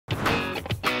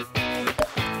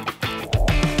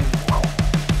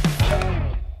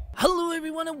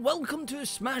everyone, and welcome to a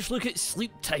smash look at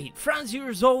Sleep Tight. Frazzz here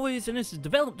as always, and this is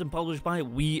developed and published by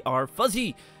We Are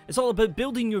Fuzzy. It's all about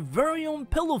building your very own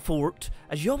pillow fort,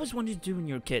 as you always wanted to do when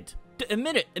you were a kid.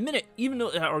 Admit it, even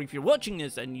though, or if you're watching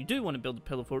this and you do want to build a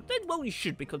pillow fort, then well you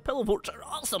should, because pillow forts are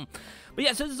awesome. But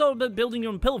yeah, so this is all about building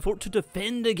your own pillow fort to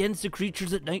defend against the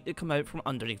creatures at night that come out from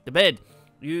underneath the bed.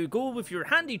 You go with your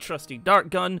handy trusty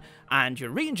dart gun and your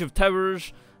range of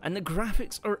towers, and the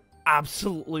graphics are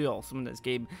absolutely awesome in this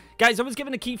game. Guys, I was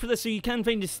given a key for this, so you can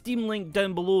find the Steam link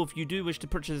down below if you do wish to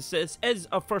purchase this. This is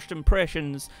a first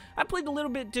impressions. I played a little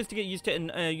bit just to get used to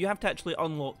it, and you have to actually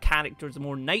unlock characters the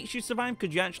more nights you survive,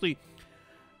 because you actually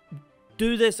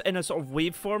do this in a sort of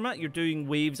wave format. You're doing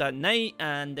waves at night,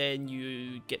 and then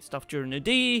you get stuff during the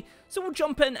day. So we'll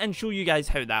jump in and show you guys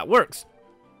how that works.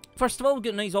 First of all, we've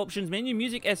got nice options menu,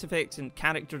 music, SFX, and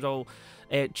characters all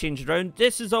changed around.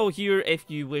 This is all here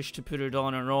if you wish to put it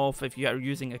on or off, if you are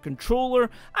using a controller.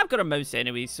 I've got a mouse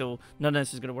anyway, so none of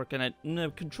this is going to work in it.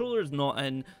 No, controller is not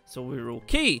in, so we're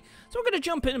okay. So we're going to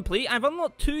jump in and play. I've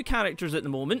unlocked two characters at the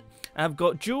moment. I've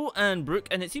got Joe and Brooke,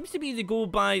 and it seems to be they go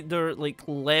by their like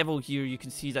level here. You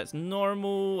can see that's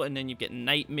normal, and then you get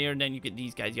Nightmare, and then you get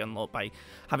these guys you unlock by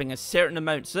having a certain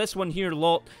amount. So this one here,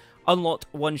 unlocked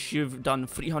once you've done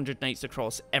 300 nights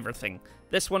across everything.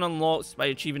 This one unlocks by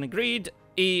achieving a grade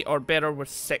A or better with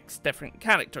 6 different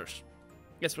characters.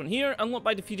 This one here, unlocked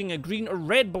by defeating a green or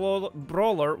red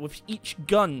brawler with each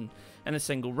gun in a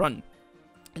single run.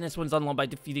 And this one's unlocked by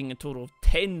defeating a total of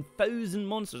 10,000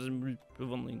 monsters, and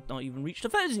we've only not even reached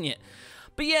 1,000 yet.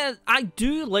 But yeah, I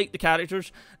do like the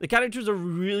characters. The characters are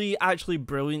really actually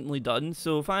brilliantly done.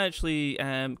 So if I actually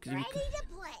ready to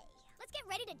play. Let's get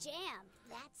ready to jam.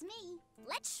 That's me.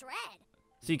 Let's shred.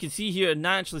 So you can see here, and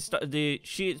actually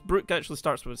Brooke actually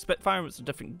starts with a Spitfire, which is a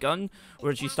different gun,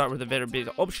 whereas you start with a very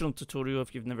basic optional tutorial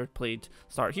if you've never played.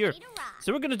 Start here.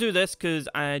 So we're going to do this because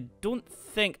I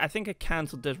think I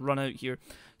cancelled this run out here.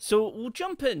 So we'll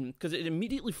jump in, because it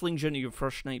immediately flings you into your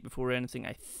first night before anything,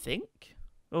 I think.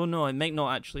 Oh no, it might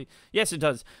not actually. Yes, it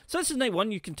does. So this is night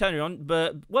 1, you can turn it on,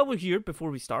 but while we're here, before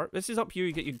we start, this is up here,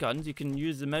 you get your guns. You can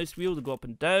use the mouse wheel to go up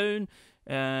and down,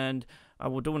 and I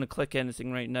don't want to click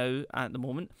anything right now at the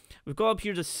moment. We've got up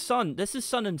here the sun. This is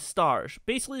sun and stars.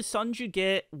 Basically, the suns you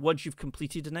get once you've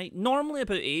completed a night. Normally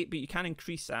about 8, but you can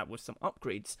increase that with some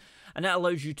upgrades. And that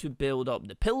allows you to build up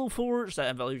the pillow forts.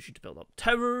 That allows you to build up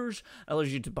towers. Allows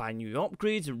you to buy new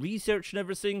upgrades and research and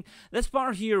everything. This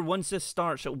bar here, once this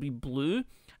starts, it will be blue.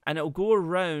 And it'll go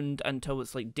around until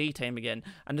it's like daytime again.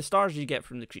 And the stars you get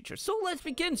from the creatures. So let's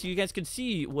begin so you guys can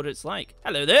see what it's like.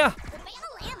 Hello there.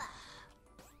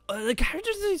 The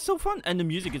characters are so fun, and the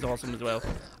music is awesome as well.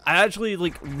 I actually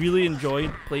like really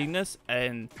enjoyed playing this,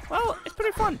 and well, it's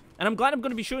pretty fun. And I'm glad I'm going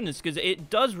to be showing this because it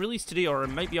does release today, or it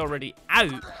might be already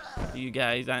out for you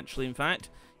guys. Actually, in fact,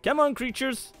 come on,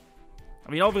 creatures.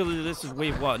 I mean, obviously this is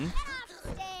wave 1.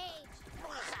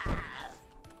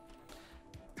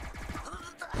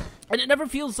 And it never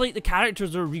feels like the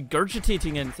characters are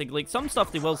regurgitating anything. Like some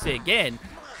stuff they will say again,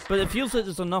 but it feels like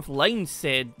there's enough lines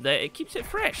said that it keeps it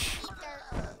fresh.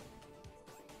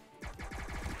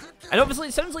 And obviously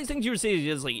it sounds like things you were saying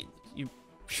is like you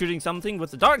shooting something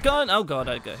with the dart gun. Oh god,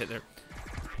 I got hit there.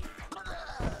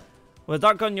 With a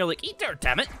dart gun you're like, eat there,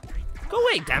 damn it. Go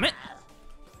away, damn it.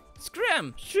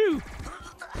 Scram, shoo.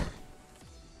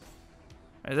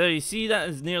 Right there, you see that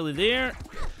is nearly there.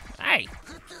 Hey,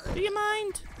 do you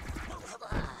mind?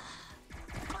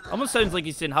 Almost sounds like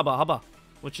he's saying hubba hubba,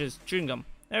 which is chewing gum.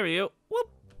 There we go. Whoop.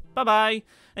 Bye-bye.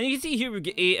 And you can see here we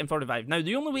get 8 and 45. Now,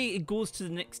 the only way it goes to the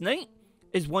next night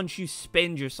is once you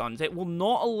spend your suns. It will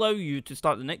not allow you to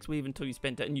start the next wave until you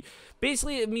spend it. And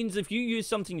basically, it means if you use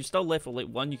something you're still left with like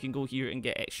 1, you can go here and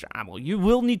get extra ammo. You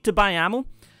will need to buy ammo.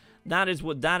 That is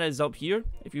what that is up here.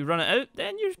 If you run it out,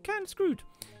 then you're kind of screwed.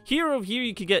 Over here,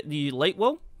 you can get the light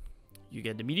wall. You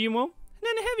get the medium wall. And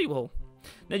then the heavy wall.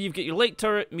 Then you've got your light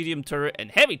turret, medium turret, and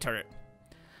heavy turret.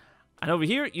 And over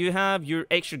here, you have your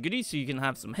extra goodies, so you can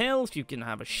have some health, you can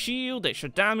have a shield, extra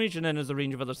damage, and then there's a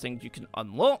range of other things you can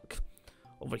unlock.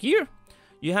 Over here,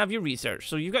 you have your research.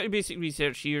 So you've got your basic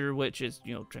research here, which is,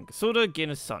 you know, drink a soda, gain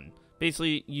a sun.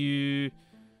 Basically, you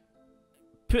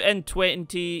put in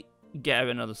 20, get out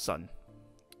another sun.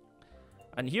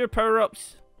 And here,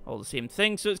 power-ups, all the same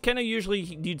thing. So it's kind of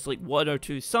usually needs like 1 or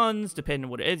 2 suns, depending on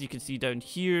what it is. You can see down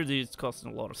here, there's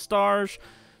costing a lot of stars.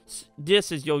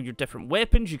 This is your different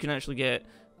weapons. You can actually get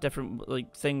different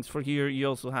like things for here. You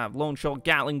also have long shot,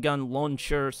 Gatling gun,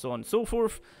 launcher, so on and so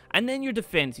forth. And then your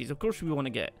defenses. Of course, we want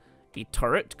to get a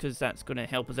turret because that's going to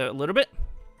help us out a little bit.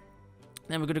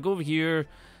 Then we're going to go over here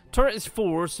turret is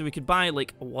 4, so we could buy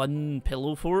like 1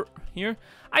 pillow fort here.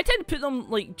 I tend to put them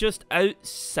like just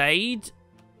outside,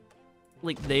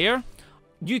 like there.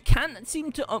 You can't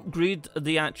seem to upgrade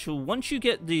the actual, once you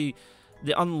get the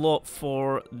unlock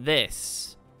for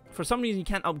this, for some reason you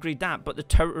can't upgrade that, but the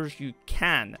towers you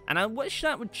can. And I wish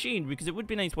that would change, because it would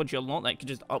be nice once you unlock that, you could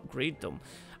just upgrade them.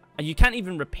 And you can't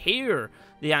even repair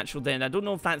the actual den. I don't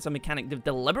know if that's a mechanic they've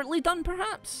deliberately done,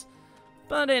 perhaps.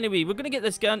 But anyway, we're going to get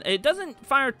this gun. It doesn't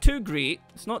fire too great.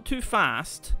 It's not too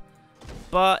fast.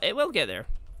 But it will get there.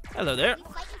 Hello there.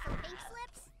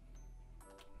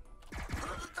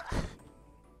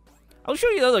 I'll show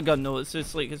you the other gun though. It's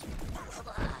just like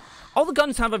all the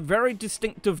guns have a very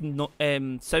distinctive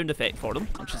sound effect for them,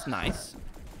 which is nice.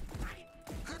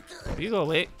 Here you go,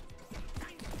 wait.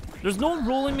 There's no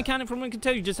rolling mechanic from what I can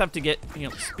tell. You just have to get, you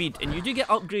know, speed, and you do get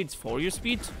upgrades for your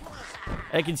speed.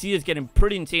 I can see it's getting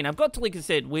pretty insane. I've got to, like I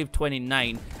said, wave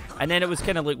 29, and then it was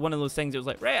kind of like one of those things. It was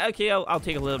like, right, okay, I'll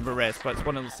take a little bit of rest, but it's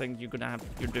one of those things you're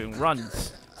doing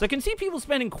runs. So I can see people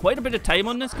spending quite a bit of time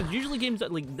on this, because usually games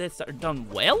that like this that are done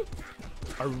well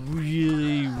are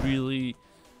really, really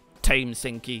time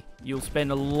sinky. You'll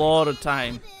spend a lot of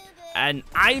time, and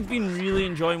I've been really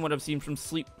enjoying what I've seen from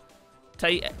Sleep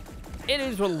Tight. It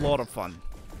is a lot of fun.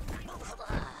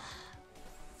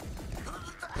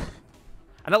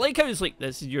 And I like how it's like,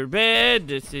 this is your bed,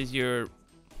 this is your,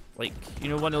 like, you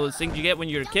know, one of those things you get when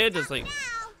you're a kid. It's like,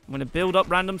 I'm going to build up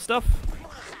random stuff.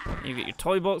 And you've got your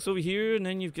toy box over here, and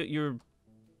then you've got your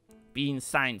being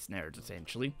science nerd,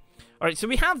 essentially. Alright, so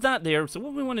we have that there. So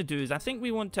what we want to do is, I think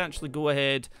we want to actually go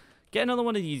ahead, get another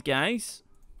one of these guys,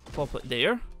 pop it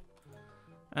there.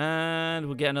 And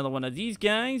we'll get another one of these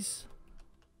guys,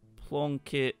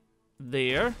 plonk it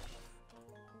there.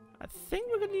 I think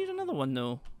we're going to need another one,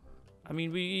 though. I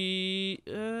mean,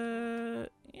 yeah,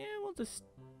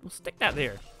 we'll stick that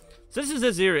there. So this is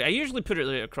this area. I usually put it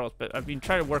right across, but I've been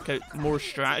trying to work out more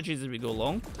strategies as we go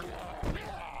along.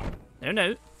 There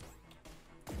now.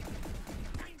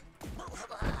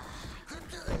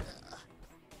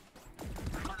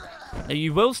 Now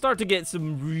you will start to get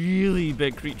some really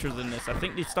big creatures in this. I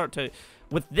think they start to,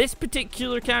 with this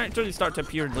particular character, they start to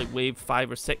appear in like wave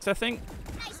 5 or 6, I think.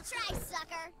 Nice try,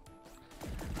 sucker.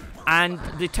 And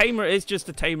the timer is just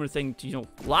a timer thing to, you know,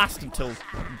 last until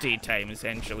daytime,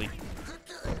 essentially.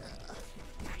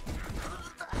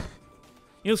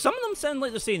 You know, some of them sound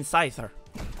like they're saying Scyther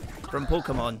from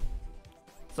Pokemon.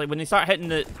 It's like when they start hitting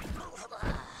the...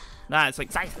 Nah, it's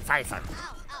like Scyther, Scyther.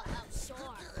 Oh, sure.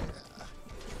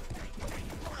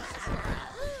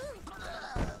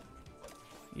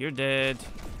 You're dead.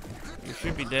 You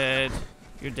should be dead.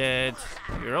 You're dead.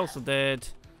 You're also dead.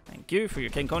 Thank you for your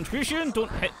king contribution.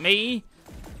 Don't hit me.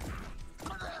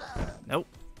 Nope.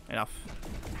 Enough.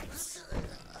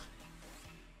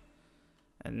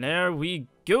 And there we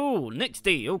go. Next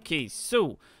day. Okay,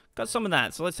 so got some of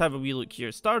that. So let's have a wee look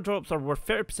here. Star drops are worth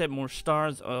 30% more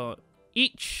stars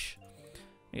each.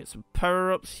 We get some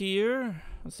power-ups here.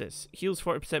 What's this? Heals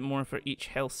 40% more for each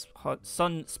health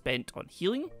sun spent on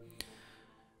healing.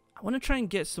 I want to try and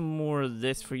get some more of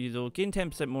this for you though. Gain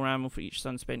 10% more ammo for each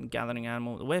sun spent gathering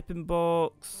ammo. The weapon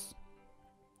box.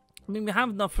 I mean, we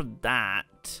have enough for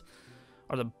that.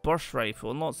 Or the burst rifle.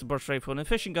 Unlocks the burst rifle. An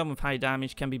efficient gun with high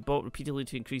damage can be bought repeatedly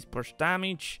to increase burst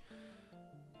damage.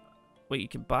 Wait, you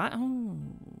can buy... Oh.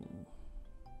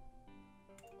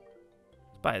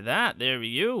 Let's buy that. There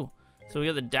we go. So we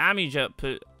got the damage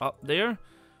output up there.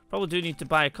 Probably do need to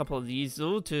buy a couple of these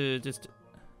though to just...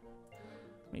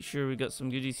 make sure we got some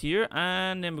goodies here.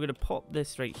 And then we're going to pop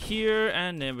this right here.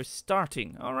 And then we're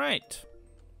starting. Alright.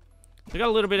 We got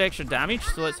a little bit extra damage.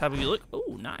 So let's have a look.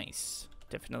 Oh, nice.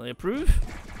 Definitely approve.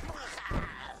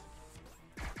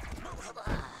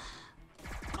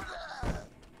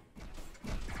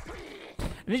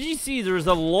 And as you see, there's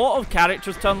a lot of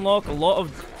characters to unlock. A lot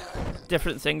of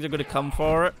different things are going to come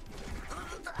for it.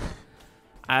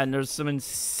 And there's some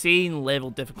insane level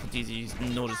difficulties you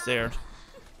can notice there.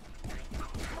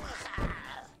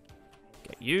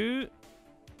 Get you.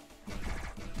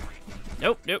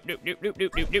 Nope, nope, nope, nope, nope,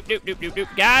 nope, nope, nope, nope, nope, nope, nope.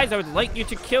 Guys, I would like you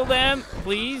to kill them,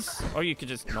 please. Or you could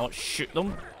just not shoot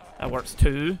them. That works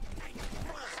too.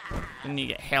 And you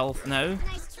get health now.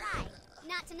 Nice try.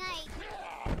 Not tonight.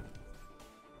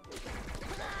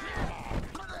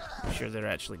 I'm sure they're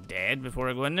actually dead before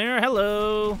I go in there.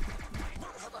 Hello.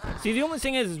 See, the only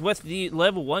thing is with the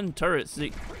level 1 turrets,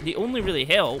 they only really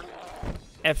help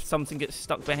if something gets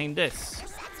stuck behind this.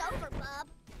 That's over, bub.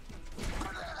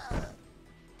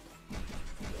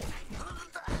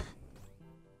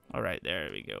 Alright, there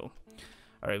we go.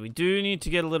 Alright, we do need to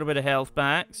get a little bit of health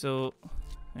back, so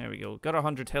there we go. Got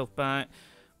 100 health back.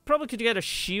 probably could get a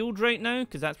shield right now,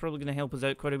 because that's probably going to help us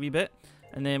out quite a wee bit.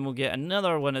 And then we'll get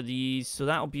another one of these, so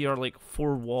that'll be our, like,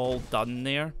 4-wall done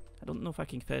there. I don't know if I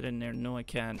can fit in there. No, I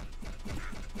can't.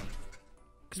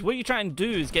 Because what you're trying to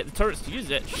do is get the turrets to use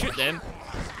it, shoot them,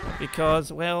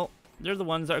 because, well, they're the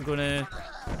ones that are going to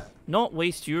not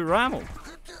waste your ammo.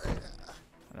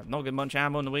 And I've not got much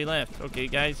ammo on the way left. Okay,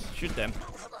 guys, shoot them.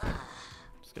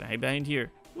 Just going to hide behind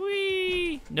here.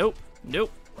 Whee! Nope,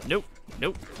 nope, nope,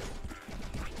 nope.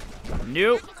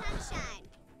 Nope.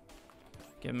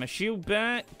 Give my shield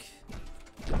back.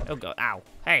 Oh god, ow.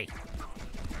 Hey.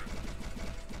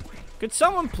 Could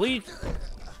someone please...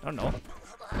 I don't know.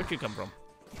 Where'd you come from?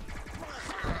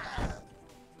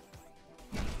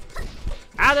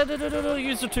 Ah, no,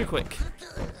 use it too quick.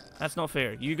 That's not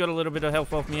fair. You got a little bit of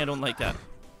health off me, I don't like that.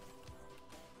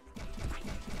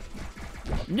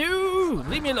 No!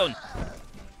 Leave me alone!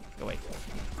 Go away.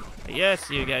 Yes,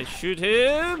 you guys shoot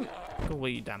him! Go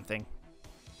away, you damn thing.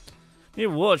 You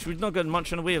watch, we've not got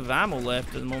much in the way of ammo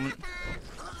left at the moment.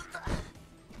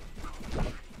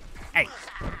 Hey!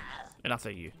 Enough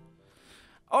of you.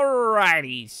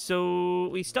 Alrighty, so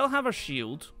we still have our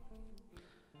shield.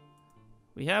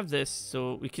 We have this,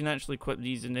 so we can actually equip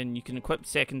these, and then you can equip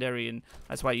secondary, and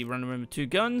that's why you run around with 2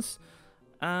 guns.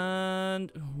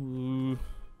 And... ooh,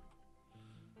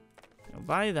 I'll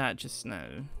buy that just now.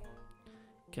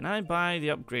 Can I buy the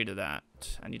upgrade of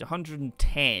that? I need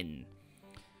 110.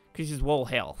 Increases wall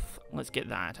health. Let's get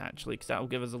that, actually, because that will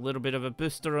give us a little bit of a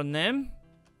booster on them.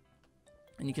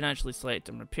 And you can actually select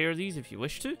and repair these if you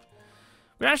wish to.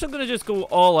 We're actually going to just go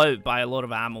all out, buy a lot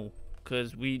of ammo,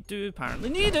 because we do apparently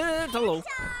need it. Hello.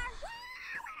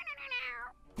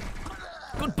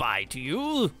 Goodbye to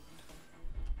you.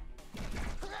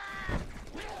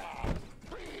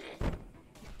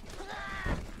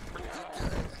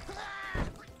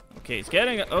 Okay, it's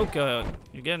getting... oh god,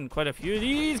 you're getting quite a few of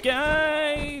these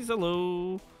guys.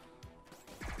 Hello.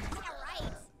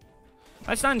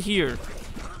 I stand here.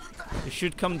 It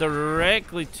should come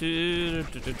directly to...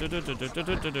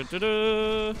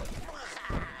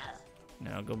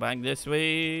 now go back this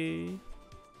way.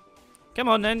 Come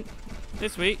on then.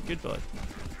 This way. Good boy.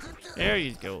 There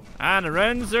you go. And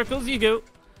around in circles you go.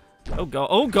 Oh god.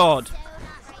 Oh god.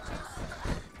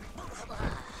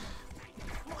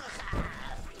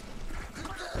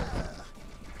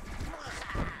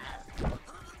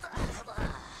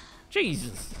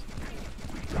 Jesus.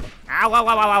 Ow, ow, ow, ow,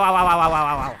 ow, ow, ow, ow,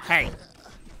 ow, ow. Hey.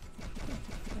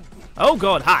 Oh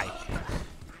god, hi.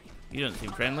 You don't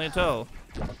seem friendly at all.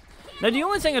 Now, the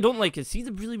only thing I don't like is, see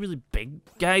the really, really big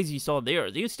guys you saw there?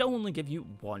 They still only give you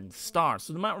 1 star.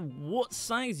 So no matter what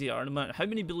size they are, no matter how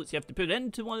many bullets you have to put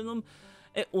into one of them,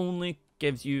 it only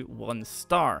gives you 1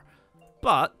 star.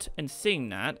 But, in saying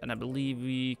that, and I believe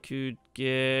we could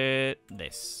get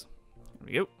this. There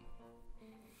we go.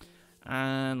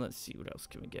 And let's see, what else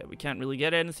can we get? We can't really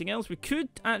get anything else. We could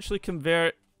actually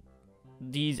convert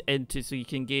these into so you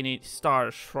can gain 8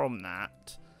 stars from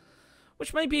that.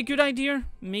 Which might be a good idea,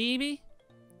 maybe.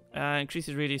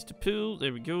 Increases radius to pull,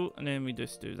 there we go. And then we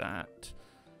just do that.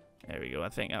 There we go, I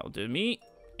think that'll do me.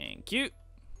 Thank you.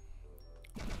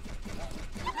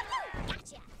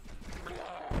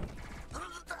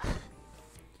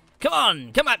 Come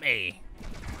on, come at me.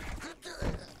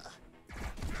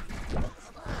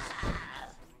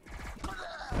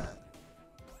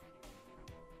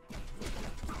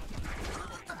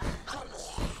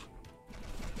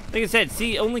 Like I said,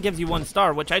 see, it only gives you 1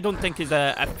 star, which I don't think is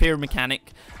a fair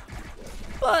mechanic.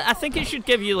 But I think it should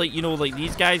give you, like, you know, like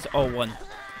these guys, all 1.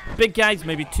 Big guys,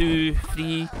 maybe 2,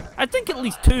 3. I think at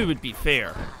least 2 would be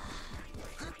fair.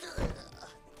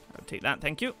 I'll take that,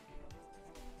 thank you.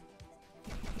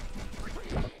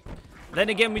 Then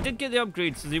again, we did get the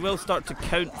upgrade, so they will start to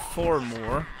count for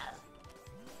more.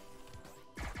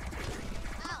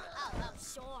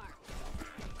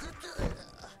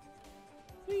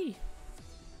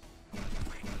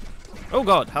 Oh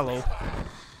god, hello.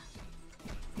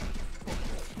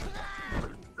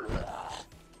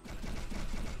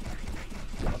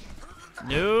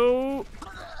 No.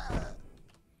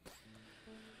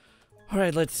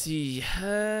 Alright, let's see.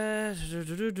 Stars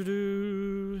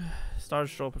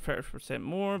drop a 30%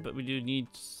 more, but we do need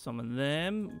some of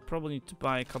them. Probably need to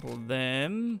buy a couple of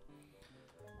them.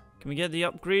 Can we get the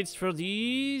upgrades for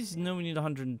these? No, we need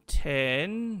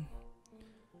 110.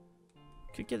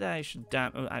 Could get that extra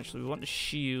oh, actually, we want the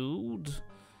shield.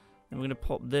 And we're going to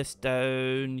pop this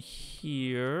down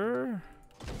here.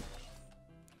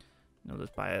 Now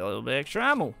let's buy a little bit extra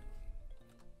ammo.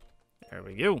 There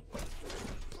we go.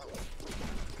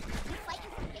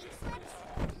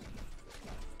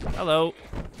 Hello.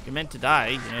 You're meant to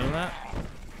die, you know that?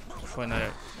 point that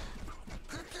out.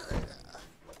 There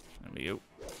we go.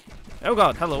 Oh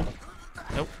god, hello.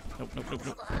 Nope, nope, nope, nope,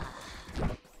 nope.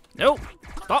 Nope!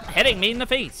 Stop hitting me in the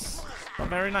face! Not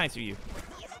very nice of you.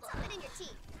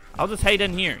 I'll just hide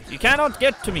in here. You cannot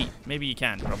get to me. Maybe you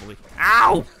can, probably.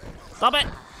 Ow! Stop it!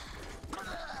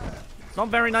 It's not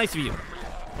very nice of you.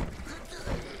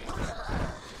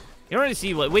 You already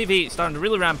see, like, wave 8 is starting to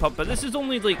really ramp up, but this is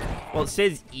only, like, well, it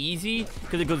says easy,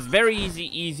 because it goes very easy,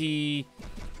 easy,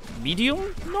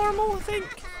 medium, normal, I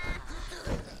think?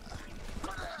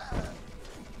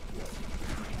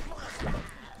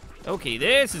 Okay,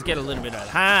 this is getting a little bit out of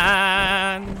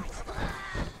hand.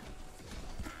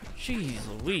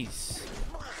 Jeez Louise.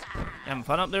 You having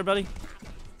fun up there, buddy?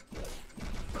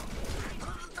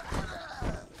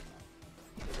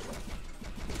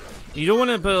 You don't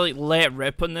want to like let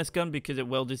rip on this gun because it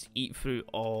will just eat through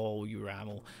all your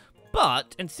ammo.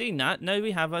 But in saying that, now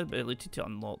we have the ability to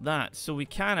unlock that. So we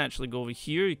can actually go over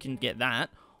here, you can get that.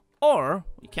 Or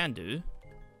what you can do,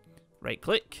 right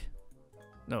click.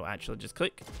 No, actually just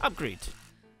click upgrade.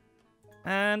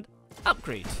 And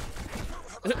upgrade.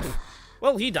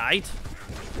 Well, he died.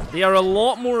 They are a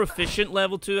lot more efficient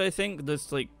level 2, I think.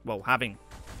 This like, well, having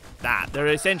that. They're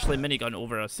essentially a minigun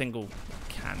over a single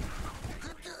can.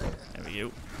 There we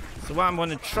go. So what I'm going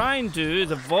to try and do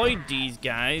is avoid these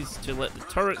guys to let the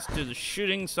turrets do the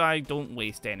shooting so I don't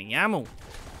waste any ammo.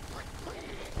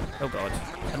 Oh god.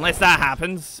 Unless that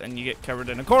happens and you get covered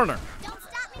in a corner. Don't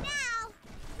stop me now.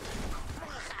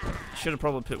 Should have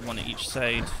probably put one at each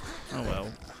side. Oh well.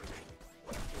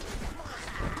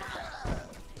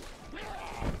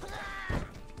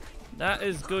 That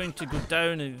is going to go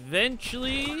down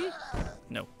eventually.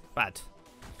 No, bad.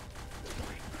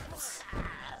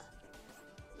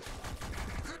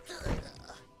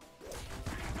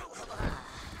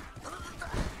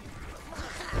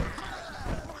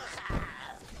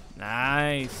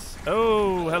 Nice.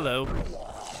 Oh, hello.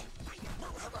 Nice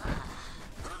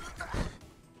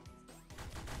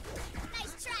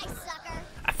try, sucker.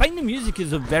 I find the music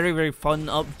is a very, very fun,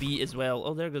 upbeat as well.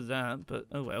 Oh, there goes that, but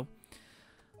oh well.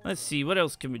 Let's see, what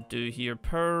else can we do here?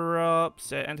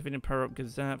 Power-ups, activating power-up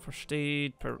gives that, first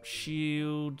aid, power-up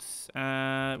shields. We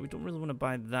don't really want to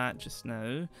buy that just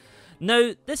now.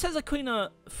 Now, this has a kind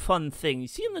of fun thing. You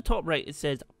see on the top right, it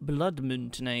says Blood Moon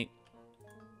tonight.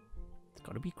 It's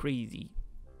got to be crazy.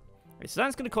 Right, so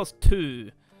that's going to cost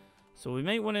 2. So we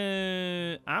might want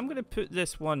to... I'm going to put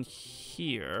this one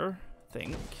here, I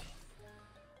think.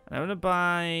 And I'm going to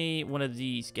buy one of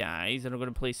these guys, and I'm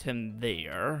going to place him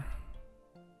there.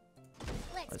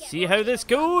 Let's see how this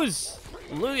goes.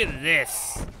 Look at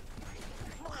this.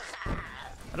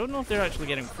 I don't know if they're actually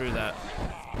getting through that.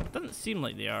 It doesn't seem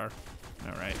like they are.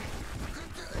 Alright.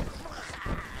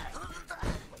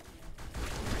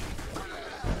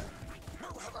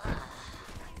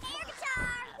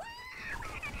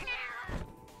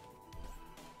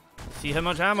 See how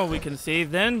much ammo we can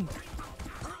save then.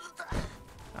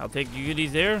 I'll take the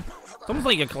goodies there. It's almost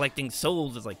like you're collecting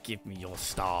souls. It's like, give me your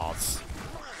stars.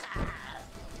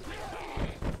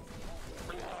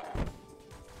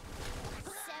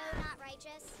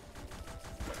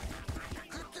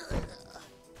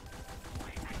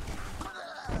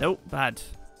 Nope, bad.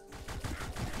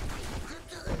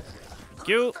 Thank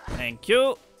you, thank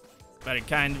you. Very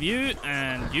kind of you,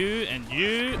 and you, and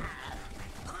you.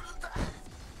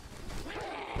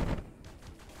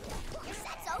 Your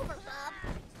set's over, bub.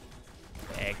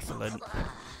 Excellent.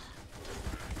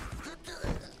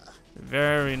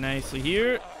 Very nicely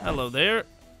here. Hello there.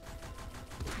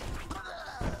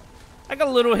 I got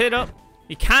a little hit up.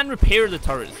 You can repair the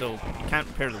turret, so you can't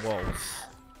repair the walls.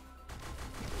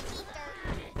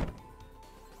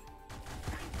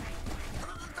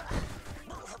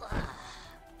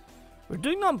 We're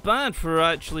doing not bad for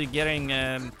actually getting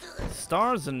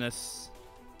stars in this.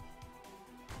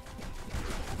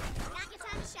 Not your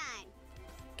time to shine.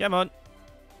 Come on.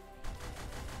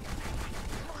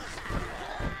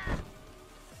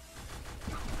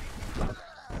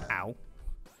 Ow.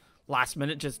 Last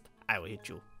minute, just ow, hit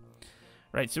you.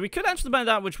 Right, so we could actually buy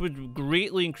that, which would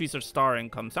greatly increase our star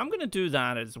income. So I'm going to do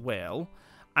that as well.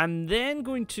 I'm then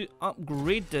going to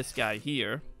upgrade this guy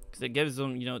here, because it gives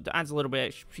them, you know, it adds a little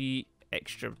bit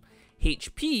extra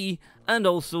HP, and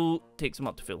also takes them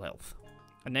up to full health.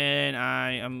 And then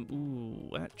I am,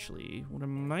 ooh, actually, what I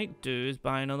might do is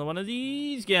buy another one of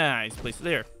these guys. Place it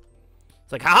there.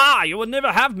 It's like, haha, you will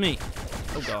never have me.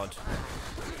 Oh god.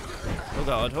 Oh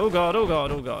god, oh god, oh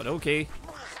god, oh god. Okay.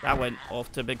 That went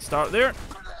off to a big start there.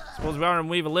 Suppose we are in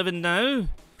wave 11 now.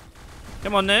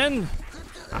 Come on then.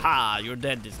 Aha, you're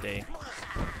dead this day.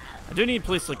 I do need to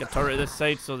place like a turret this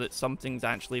side so that something's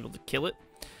actually able to kill it.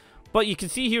 But you can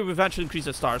see here we've actually increased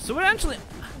our stars. So we're actually,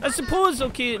 I suppose,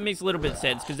 okay, it makes a little bit of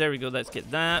sense. Because there we go, let's get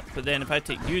that. But then if I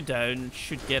take you down,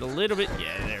 should get a little bit,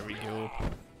 yeah, there we go.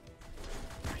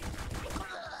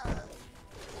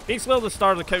 Basically, the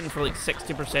stars are counting for like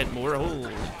 60% more.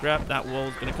 Holy crap, that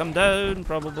wall's gonna come down,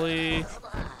 probably.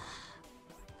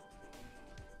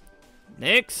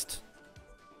 Next.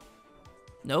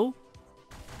 No?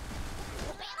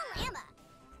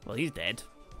 Well, he's dead.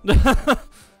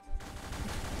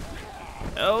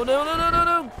 Oh, no, no, no, no,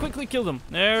 no. Quickly kill them.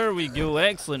 There we go.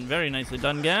 Excellent. Very nicely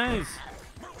done, guys.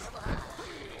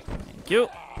 Thank you.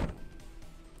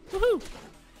 Woohoo.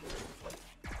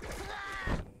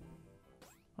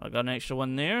 I got an extra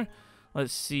one there.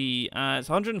 Let's see. It's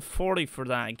 140 for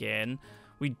that again.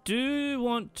 We do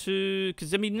want to...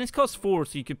 Because, I mean, this costs 4,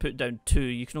 so you could put down 2.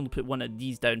 You can only put one of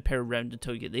these down per round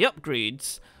until you get the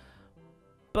upgrades.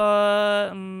 But,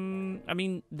 I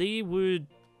mean, they would...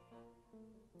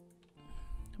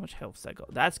 How much health's that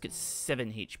got? That's got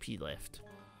 7 HP left.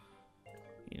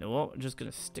 You know what? I'm just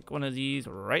going to stick one of these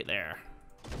right there.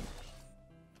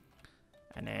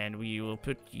 And then we will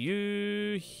put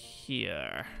you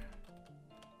here.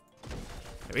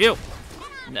 There we go.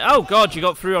 Oh, God, you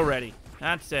got through already.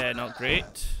 That's not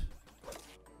great.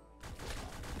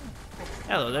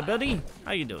 Hello there, buddy.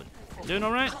 How you doing? Doing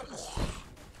all right?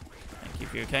 Thank you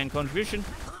for your kind contribution.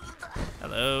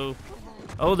 Hello.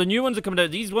 Oh, the new ones are coming out.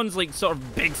 These ones, like, sort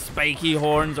of big spiky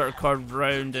horns that are curved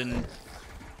round and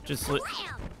just look...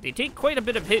 They take quite a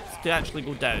bit of hits to actually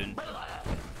go down.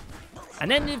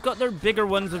 And then they've got their bigger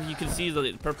ones, if you can see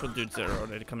the purple dudes that are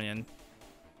already coming in.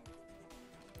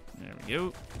 There we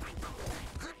go.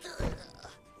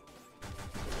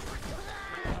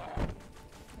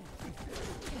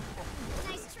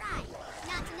 Nice try.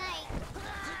 Not tonight.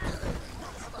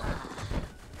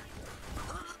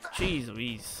 Jeez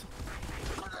Louise.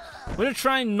 We're going to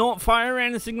try and not fire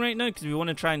anything right now, because we want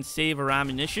to try and save our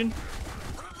ammunition.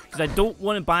 Because I don't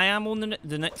want to buy ammo in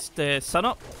the next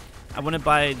sun-up. I want to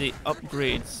buy the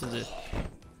upgrades, so the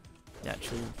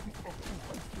actual...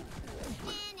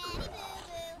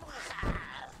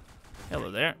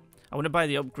 Hello there. I want to buy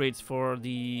the upgrades for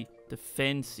the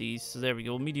defenses. So there we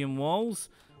go. Medium walls.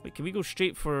 Wait, can we go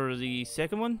straight for the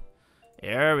second one?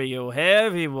 There we go.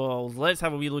 Heavy walls. Let's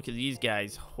have a wee look at these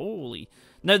guys. Holy.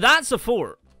 Now that's a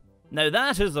fort. Now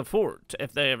that is a fort,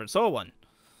 if they ever saw one.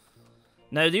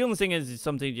 Now the only thing is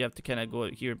sometimes you have to kind of go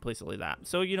out here and place it like that.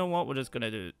 So you know what? We're just going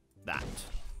to do that.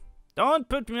 Don't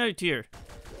put me out here.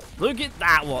 Look at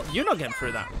that wall. You're not getting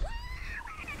through that.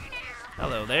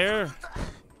 Hello there.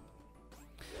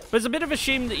 But it's a bit of a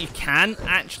shame that you can't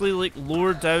actually, like,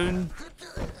 lower down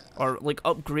or, like,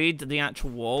 upgrade the actual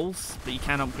walls, but you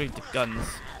can upgrade the guns.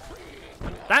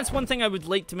 That's one thing I would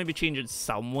like to maybe change in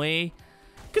some way,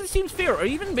 because it seems fair, or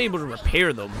even be able to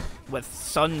repair them with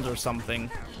suns or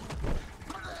something.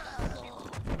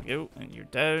 There we go, and you're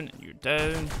down, and you're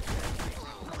down.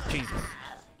 Jesus.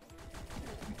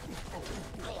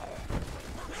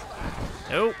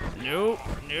 No, no,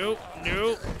 no,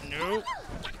 no, no.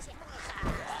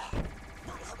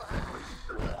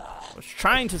 I was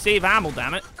trying to save ammo,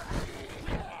 damn it.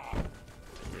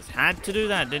 You just had to do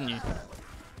that, didn't you?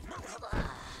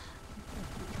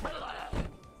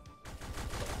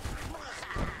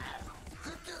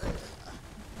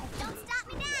 Don't stop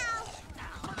me now.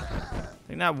 I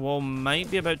think that wall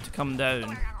might be about to come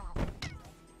down.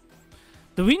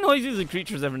 The wee noises of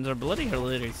creatures everything are bloody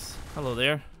hilarious. Hello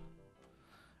there.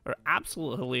 Are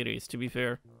absolutely hilarious, to be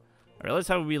fair. Alright, let's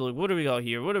have a wee look. What do we got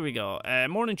here? What do we got?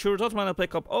 Morning chores. Automatically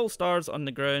pick up all stars on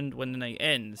the ground when the night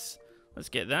ends. Let's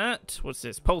get that. What's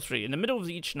this? Pulse rate. In the middle of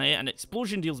each night, an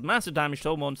explosion deals massive damage to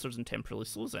all monsters and temporarily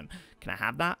slows them. Can I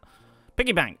have that?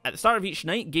 Piggy bank. At the start of each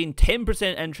night, gain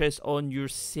 10% interest on your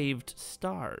saved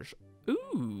stars.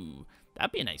 Ooh,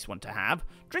 that'd be a nice one to have.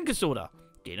 Drink a soda.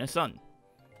 Gain a sun.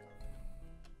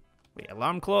 Wait,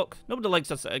 alarm clock. Nobody likes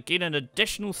us. Gain an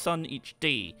additional sun each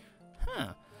day.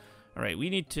 Huh. Alright, we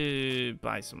need to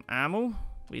buy some ammo.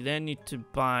 We then need to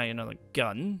buy another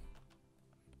gun.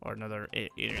 Or another...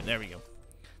 there we go.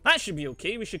 That should be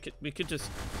okay. We should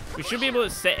be able to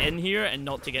sit in here and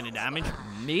not take any damage.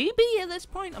 Maybe at this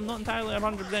point. I'm not entirely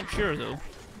 100% sure, though.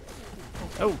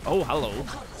 Oh, hello.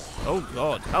 Oh,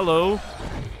 God. Hello.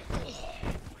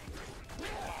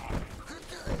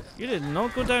 You did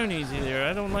not go down easy there.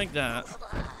 I don't like that.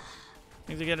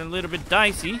 Things are getting a little bit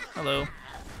dicey. Hello.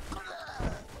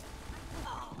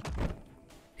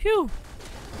 Phew.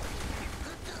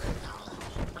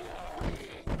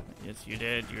 Yes, you're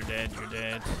dead, you're dead, you're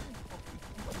dead.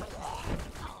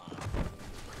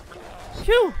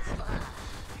 Phew.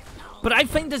 But I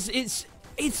find this, it's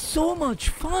so much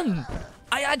fun.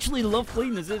 I I actually love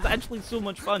playing this. It's actually so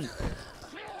much fun.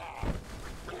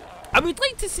 I would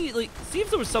like to see, like, see if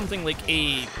there was something like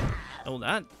a... Oh,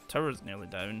 that tower's nearly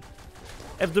down.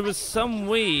 If there was some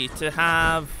way to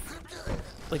have,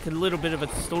 like, a little bit of a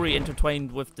story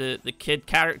intertwined with the kid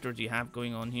characters you have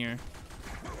going on here.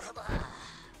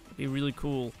 It'd be really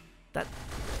cool. That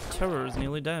tower is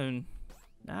nearly down.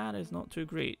 That is not too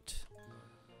great.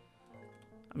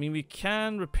 I mean, we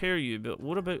can repair you, but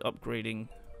what about upgrading?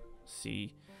 Let's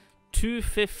see.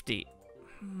 250.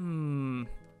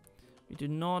 We do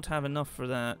not have enough for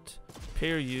that.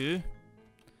 Repair you.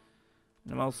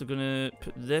 And I'm also gonna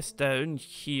put this down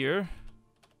here.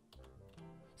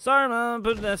 Sorry, man,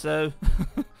 put this out.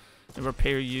 And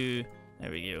repair you. There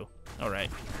we go.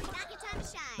 Alright.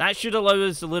 That should allow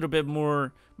us a little bit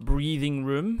more breathing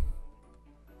room.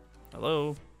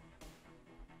 Hello?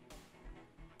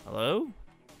 Hello?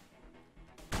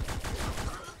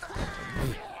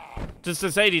 Just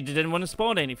decided you didn't want to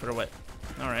spawn any for a bit.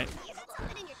 Alright.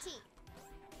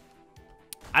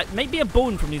 It might be a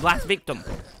bone from the last victim.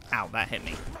 Ow, that hit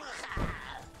me.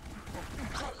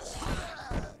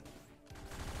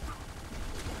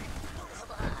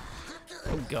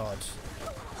 Oh god.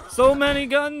 So many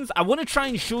guns! I want to try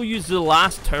and show you the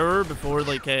last tower before,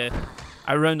 like, I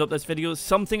round up this video.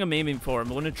 Something I'm aiming for. I'm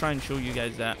going to try and show you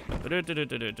guys that. Not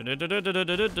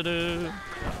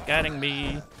getting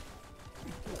me.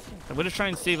 I'm going to try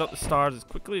and save up the stars as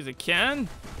quickly as I can.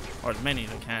 Or as many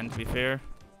as I can, to be fair.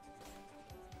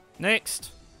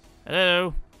 Next.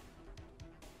 Hello.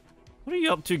 What are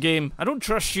you up to, game? I don't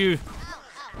trust you.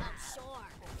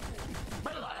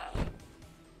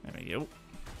 There we go.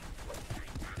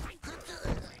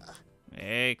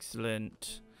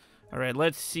 Excellent. Alright,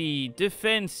 let's see.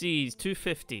 Defenses,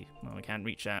 250. Well, we can't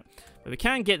reach that. But we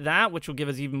can get that, which will give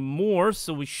us even more.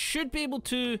 So we should be able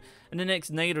to, in the next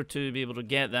night or two, be able to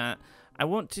get that. I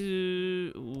want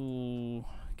to... Ooh,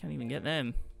 can't even get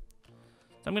them.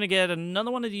 So I'm going to get another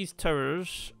one of these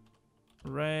towers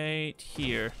right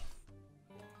here.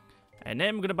 And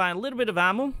then we're going to buy a little bit of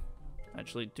ammo.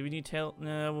 Actually, do we need help?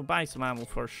 No, we'll buy some ammo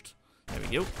first. There we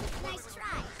go. Nice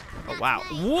try. Oh, wow.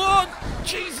 What?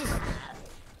 Jesus!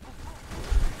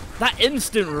 That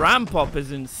instant ramp up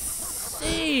is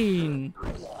insane.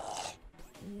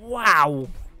 Wow.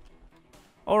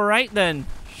 Alright then.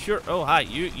 Sure. Oh, hi.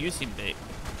 You seem big.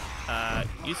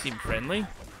 You seem friendly.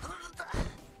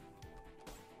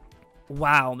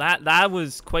 Wow, that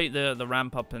was quite the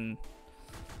ramp up and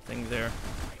thing there.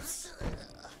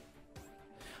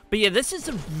 But yeah, this is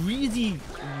a really,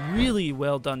 really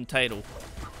well done title.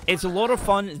 It's a lot of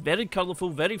fun. It's very colourful,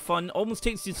 very fun. Almost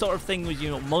takes the sort of thing with, you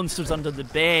know, monsters under the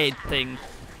bed thing.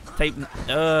 Type.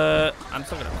 I'm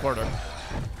still gonna quarter.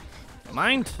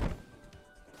 Mind.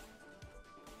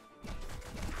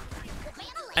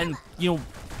 And, you know,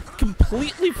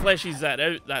 completely fleshes that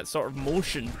out, that sort of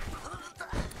motion.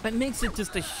 That makes it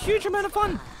just a huge amount of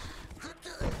fun.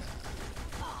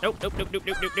 Nope, nope, nope, nope,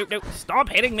 nope, nope, nope, nope. Stop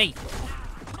hitting me.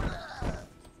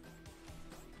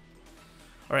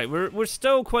 Alright, we're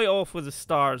still quite off with the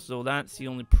stars, though. That's the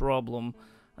only problem.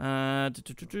 I'm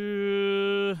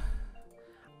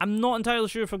not entirely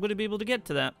sure if I'm going to be able to get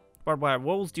to that. Barbed wire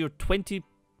walls deal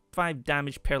 25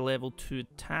 damage per level to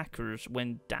attackers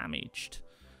when damaged.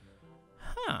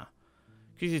 Huh.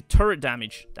 Because turret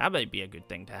damage. That might be a good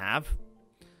thing to have.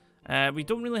 We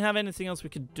don't really have anything else we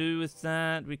could do with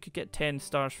that. We could get 10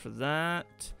 stars for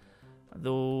that.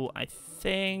 Though, I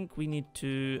think we need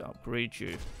to upgrade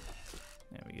you.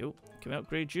 There we go. Can we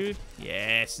upgrade you?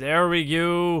 Yes, there we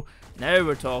go. Now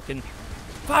we're talking.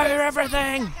 Fire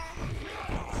everything!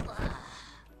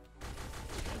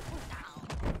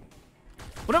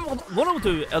 What I'll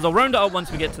do is I'll round it up once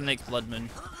we get to the next Blood Moon.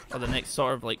 Or the next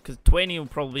sort of like, because 20 will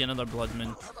probably be another Blood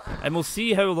Moon. And we'll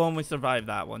see how long we survive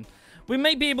that one. We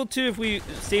might be able to, if we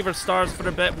save our stars for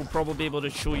a bit, we'll probably be able to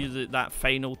show you that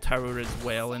final tower as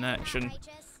well in action.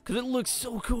 Because it looks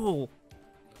so cool.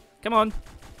 Come on.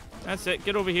 That's it.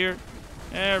 Get over here.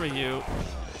 There we go.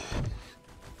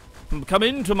 Come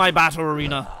into my battle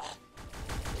arena.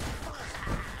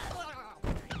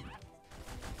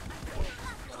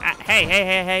 Hey, hey,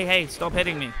 hey, hey, hey. Stop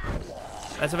hitting me.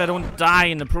 That's if I don't die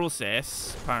in the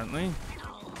process, apparently.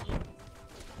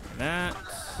 That,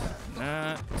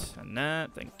 and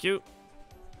that. Thank you.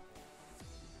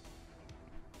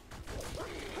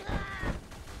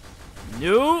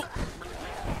 No.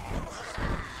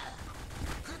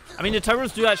 I mean, the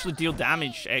towers do actually deal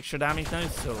damage, extra damage now,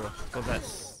 so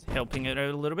that's helping it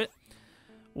out a little bit.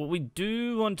 What we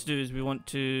do want to do is we want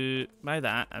to buy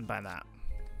that and buy that,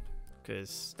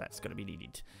 because that's going to be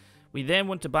needed. We then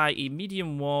want to buy a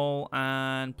medium wall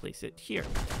and place it here.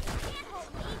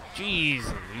 Jeez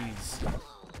Louise.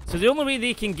 So the only way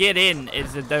they can get in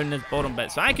is down this bottom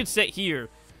bit. So I could sit here,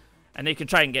 and they could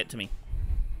try and get to me.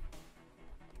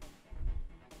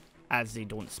 As they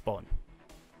don't spawn.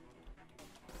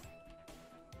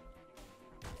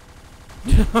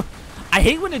 I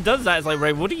hate when it does that. It's like,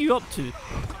 right, what are you up to?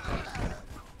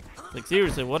 Like,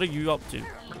 seriously, what are you up to? There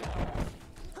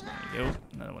you go.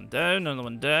 Another one down, another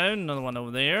one down, another one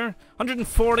over there.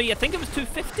 140, I think it was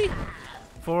 250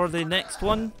 for the next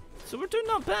one. So we're doing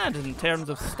not bad in terms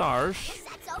of stars.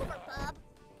 That's over, bub.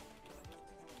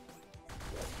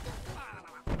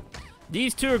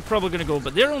 These two are probably going to go,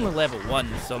 but they're only level 1,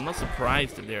 so I'm not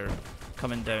surprised that they're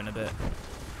coming down a bit.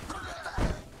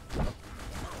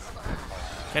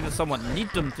 Kind of somewhat need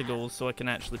them to go so I can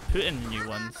actually put in new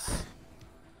ones.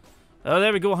 Oh,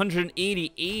 there we go,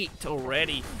 188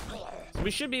 already. So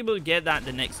we should be able to get that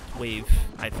the next wave,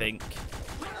 I think.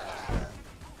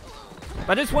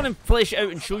 But I just want to flesh out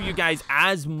and show you guys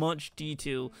as much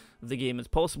detail of the game as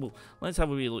possible. Let's have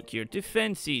a wee look here.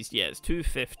 Defenses, yeah, it's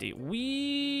 250.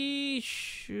 We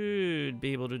should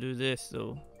be able to do this,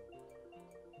 though.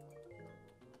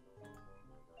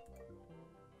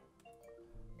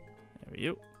 There we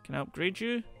go. Can I upgrade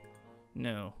you?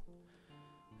 No.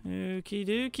 Okie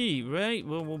dokie. Right,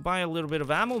 well, we'll buy a little bit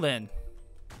of ammo then.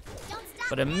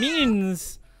 But it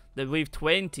means that wave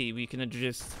 20, we can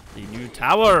adjust the new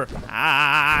tower.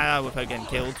 Ah, without getting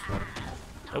killed.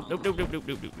 Nope, nope, nope, nope, nope,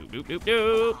 nope, nope, nope, nope,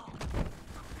 nope.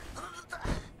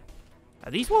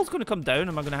 Are these walls going to come down?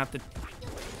 Am I going to have to...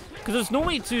 Because there's no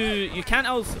way to... You can't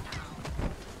also...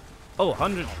 Oh,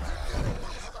 100.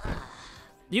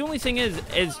 The only thing is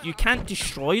you can't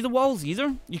destroy the walls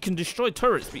either. You can destroy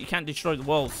turrets, but you can't destroy the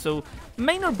walls. So,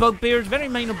 minor bugbears, very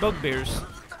minor bugbears.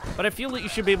 But I feel that you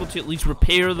should be able to at least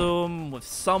repair them with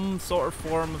some sort of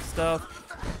form of stuff.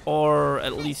 Or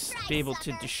at least be able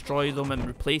to destroy them and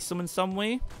replace them in some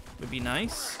way. Would be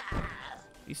nice.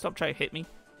 You stop trying to hit me.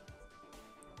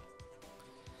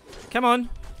 Come on.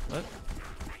 What?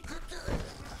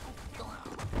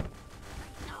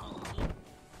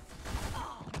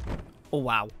 Oh,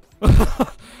 wow.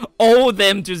 All of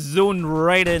them just zone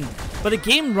right in. But the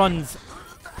game runs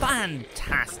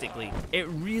fantastically. It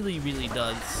really, really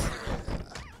does.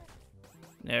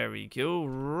 There we go.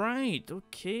 Right.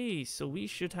 Okay. So we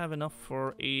should have enough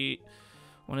for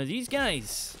one of these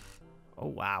guys. Oh,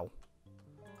 wow.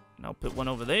 And I'll put one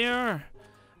over there.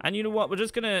 And you know what? We're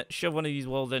just going to shove one of these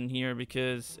walls in here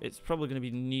because it's probably going to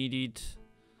be needed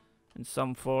in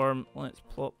some form. Let's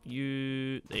plop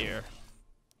you there.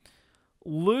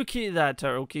 Look at that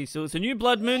tower. Okay, so it's a new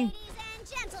blood moon.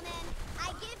 Ladies and gentlemen,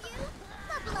 I give you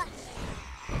the blush.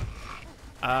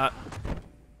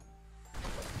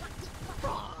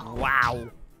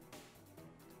 Wow.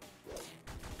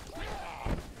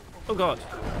 Oh god.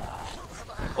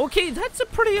 Okay, that's a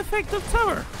pretty effective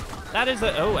tower. That is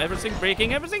a... Oh, everything's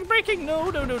breaking. Everything's breaking.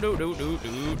 No, no, no, no, no, no,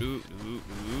 no, no,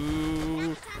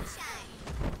 no.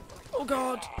 Oh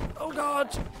god. Oh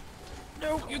god.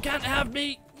 No, you can't have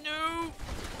me. No.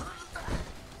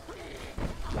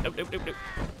 Nope, nope, nope, nope.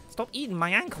 Stop eating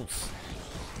my ankles.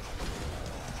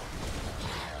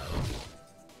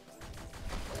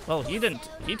 Well, he didn't.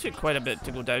 He took quite a bit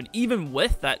to go down, even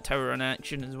with that tower in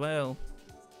action as well.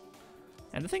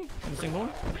 Anything? Anything more?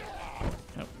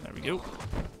 Oh, there we go.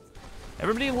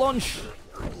 Everybody launch!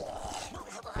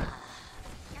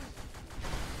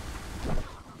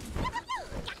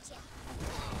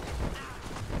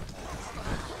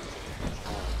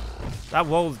 That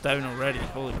wall's down already,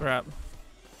 holy crap.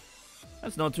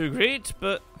 That's not too great,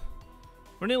 but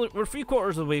we're 3/4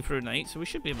 of the way through night, so we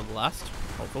should be able to last,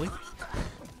 hopefully.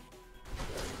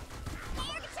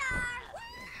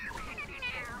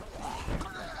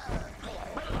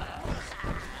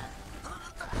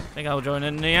 I think I'll join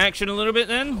in the action a little bit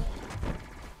then.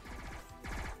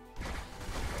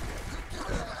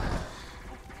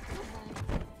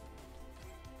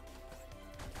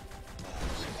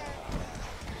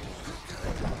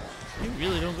 You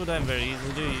really don't go down very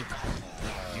easily, do you?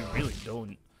 You really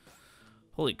don't.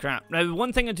 Holy crap. Now,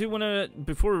 one thing I do want to,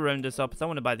 before we round this up, is I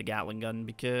want to buy the Gatling gun,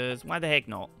 because why the heck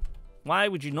not? Why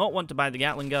would you not want to buy the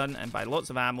Gatling gun and buy lots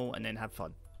of ammo and then have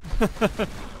fun?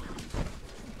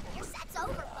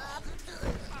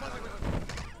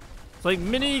 It's like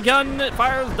minigun that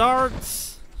fires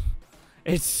darts.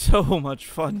 It's so much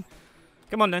fun.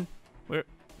 Come on then. Where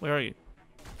are you?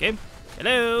 Game?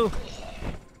 Hello.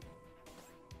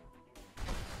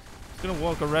 Just gonna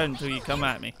walk around until you come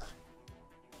at me.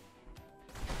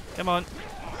 Come on.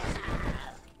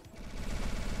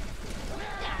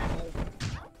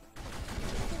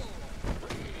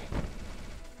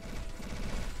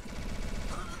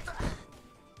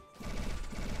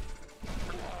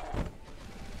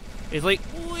 He's like,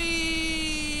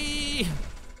 wee.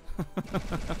 Can't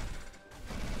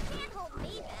hold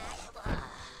me back.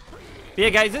 But yeah,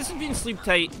 guys, this has been Sleep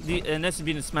Tight, and this has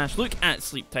been a smash look at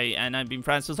Sleep Tight, and I've been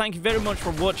Frazzz. So thank you very much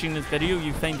for watching this video.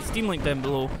 You find the Steam link down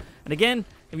below. And again,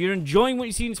 if you're enjoying what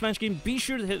you see in Smash Game, be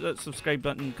sure to hit that subscribe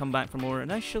button and come back for more.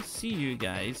 And I shall see you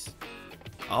guys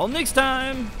all next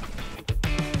time.